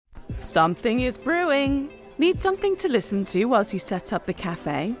Something is brewing. Need something to listen to whilst you set up the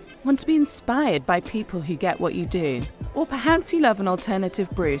cafe? Want to be inspired by people who get what you do? Or perhaps you love an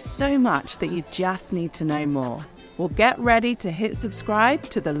alternative brew so much that you just need to know more? Well, get ready to hit subscribe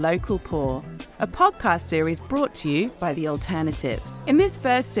to The Local Pour, a podcast series brought to you by The Alternative. In this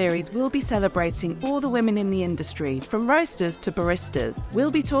first series, we'll be celebrating all the women in the industry, from roasters to baristas.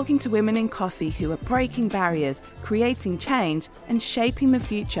 We'll be talking to women in coffee who are breaking barriers, creating change, and shaping the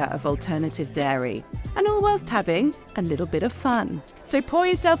future of alternative dairy. And all whilst having a little bit of fun. So pour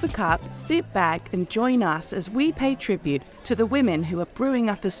yourself a cup, sit back, and join us as we pay tribute to the women who are brewing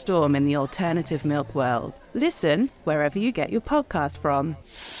up a storm in the alternative milk world. Listen wherever you get your podcast from.